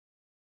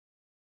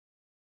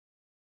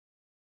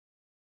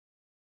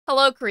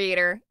Hello,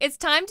 creator. It's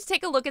time to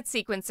take a look at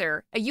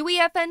Sequencer, a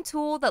UEFN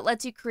tool that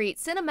lets you create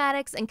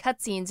cinematics and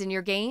cutscenes in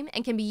your game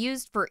and can be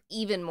used for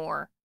even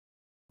more.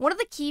 One of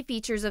the key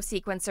features of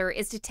Sequencer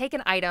is to take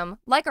an item,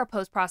 like our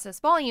post-process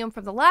volume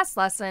from the last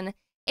lesson,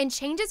 and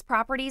change its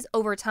properties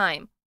over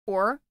time,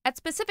 or at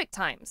specific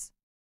times.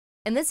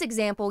 In this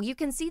example, you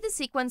can see the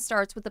sequence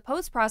starts with the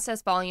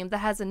post-process volume that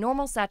has a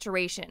normal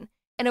saturation,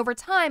 and over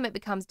time it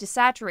becomes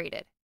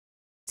desaturated.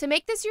 To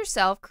make this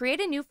yourself,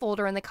 create a new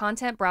folder in the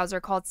content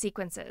browser called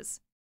Sequences.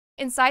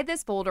 Inside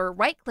this folder,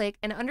 right-click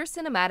and under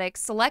Cinematics,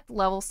 select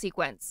Level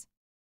Sequence.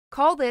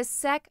 Call this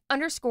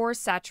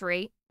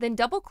sec_saturate, then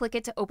double-click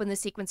it to open the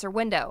Sequencer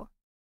window.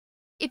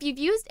 If you've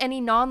used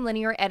any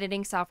non-linear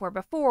editing software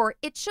before,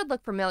 it should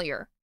look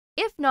familiar.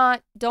 If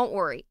not, don't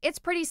worry, it's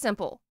pretty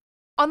simple.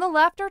 On the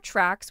left are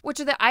tracks, which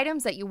are the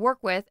items that you work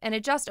with and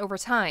adjust over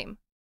time.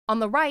 On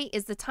the right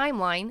is the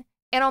timeline,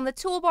 and on the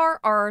toolbar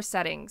are our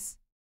settings.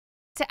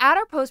 To add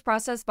our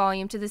post-process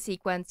volume to the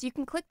sequence, you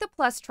can click the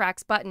plus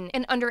tracks button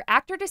and under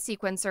Actor to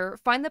Sequencer,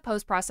 find the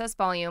post-process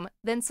volume,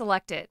 then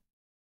select it.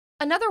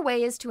 Another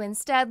way is to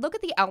instead look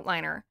at the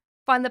outliner,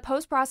 find the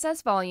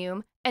post-process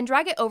volume, and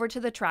drag it over to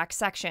the tracks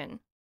section.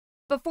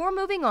 Before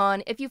moving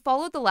on, if you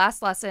followed the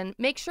last lesson,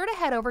 make sure to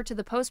head over to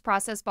the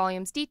post-process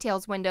volume's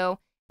details window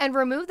and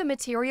remove the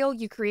material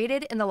you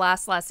created in the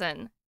last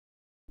lesson.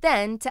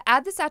 Then, to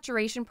add the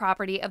saturation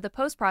property of the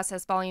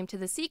post-process volume to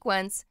the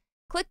sequence,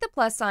 click the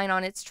plus sign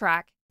on its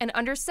track, and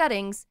under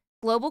Settings,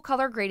 Global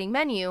Color Grading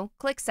menu,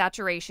 click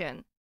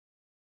Saturation.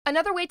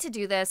 Another way to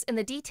do this, in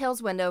the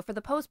Details window for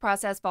the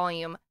post-process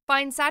volume,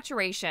 find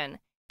Saturation,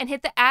 and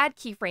hit the Add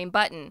Keyframe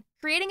button,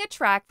 creating a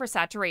track for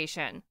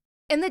saturation.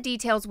 In the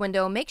Details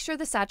window, make sure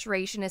the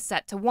saturation is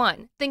set to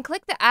 1, then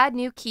click the Add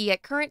New Key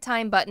at Current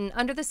Time button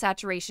under the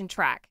saturation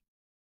track.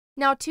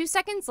 Now 2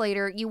 seconds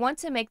later, you want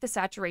to make the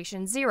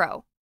saturation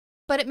 0.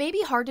 But it may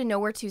be hard to know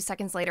where 2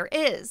 seconds later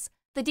is.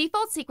 The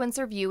default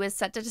sequencer view is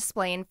set to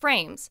display in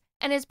frames,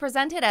 and is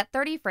presented at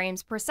 30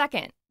 frames per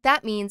second.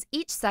 That means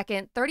each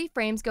second, 30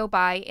 frames go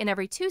by, and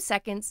every 2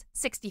 seconds,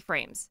 60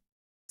 frames.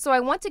 So I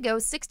want to go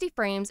 60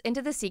 frames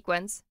into the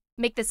sequence,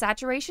 make the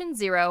saturation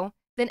 0,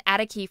 then add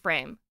a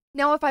keyframe.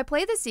 Now if I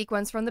play the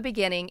sequence from the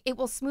beginning, it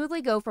will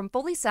smoothly go from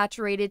fully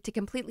saturated to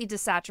completely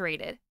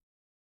desaturated.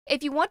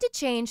 If you want to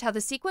change how the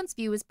sequence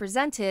view is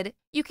presented,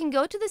 you can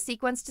go to the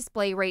sequence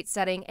display rate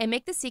setting and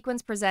make the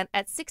sequence present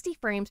at 60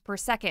 frames per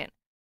second.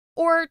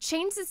 Or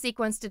change the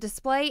sequence to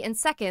display in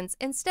seconds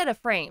instead of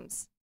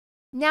frames.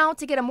 Now,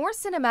 to get a more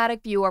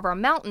cinematic view of our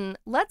mountain,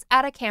 let's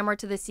add a camera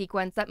to the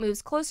sequence that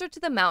moves closer to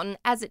the mountain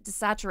as it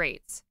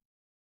desaturates.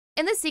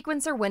 In the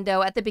sequencer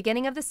window at the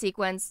beginning of the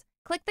sequence,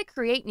 click the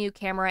Create New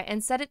Camera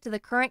and set it to the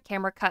Current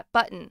Camera Cut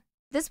button.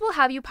 This will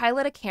have you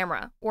pilot a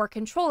camera, or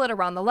control it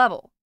around the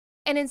level.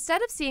 And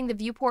instead of seeing the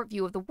viewport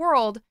view of the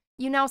world,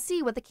 you now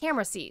see what the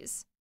camera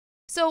sees.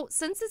 So,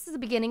 since this is the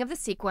beginning of the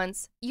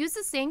sequence, use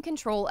the same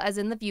control as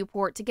in the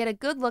viewport to get a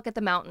good look at the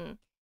mountain.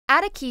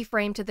 Add a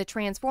keyframe to the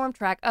transform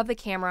track of the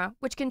camera,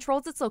 which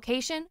controls its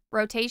location,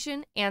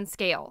 rotation, and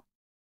scale.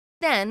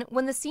 Then,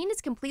 when the scene is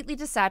completely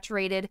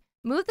desaturated,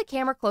 move the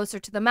camera closer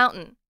to the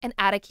mountain and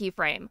add a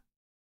keyframe.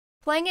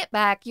 Playing it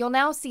back, you'll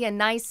now see a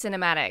nice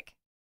cinematic.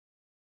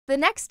 The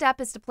next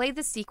step is to play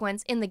the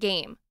sequence in the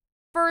game.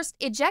 First,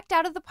 eject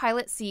out of the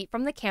pilot seat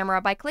from the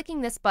camera by clicking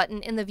this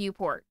button in the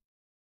viewport.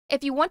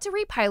 If you want to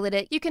repilot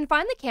it, you can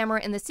find the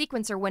camera in the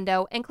sequencer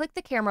window and click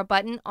the camera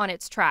button on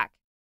its track.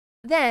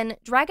 Then,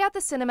 drag out the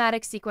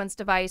cinematic sequence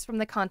device from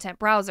the content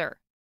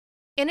browser.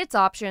 In its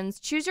options,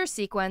 choose your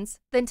sequence,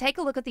 then take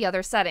a look at the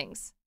other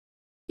settings.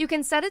 You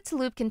can set it to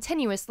loop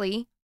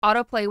continuously,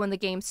 autoplay when the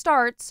game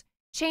starts,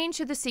 change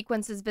who the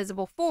sequence is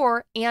visible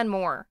for, and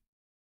more.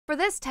 For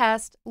this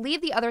test, leave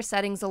the other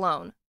settings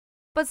alone.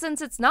 But since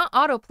it's not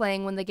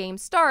autoplaying when the game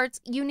starts,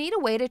 you need a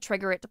way to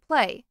trigger it to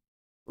play.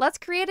 Let's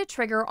create a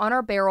trigger on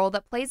our barrel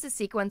that plays the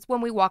sequence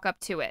when we walk up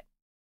to it.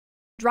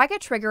 Drag a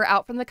trigger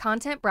out from the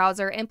content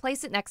browser and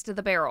place it next to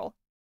the barrel.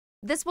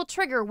 This will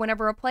trigger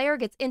whenever a player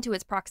gets into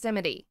its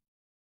proximity.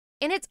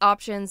 In its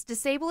options,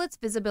 disable its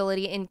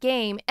visibility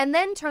in-game and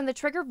then turn the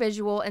trigger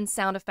visual and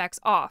sound effects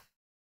off.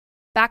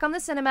 Back on the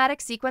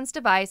cinematic sequence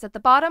device at the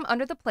bottom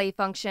under the play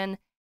function,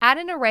 add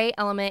an array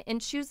element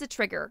and choose the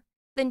trigger,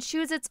 then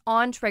choose its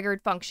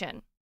on-triggered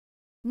function.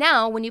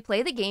 Now, when you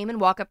play the game and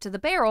walk up to the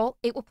barrel,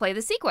 it will play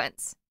the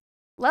sequence.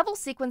 Level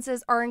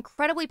sequences are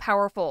incredibly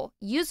powerful,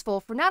 useful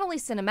for not only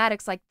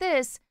cinematics like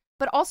this,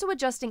 but also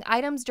adjusting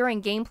items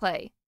during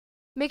gameplay.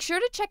 Make sure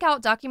to check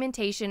out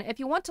documentation if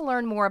you want to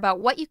learn more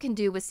about what you can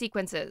do with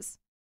sequences.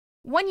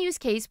 One use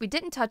case we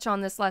didn't touch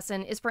on this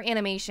lesson is for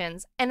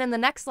animations, and in the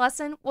next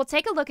lesson, we'll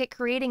take a look at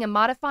creating and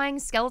modifying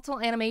skeletal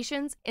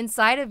animations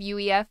inside of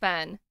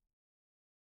UEFN.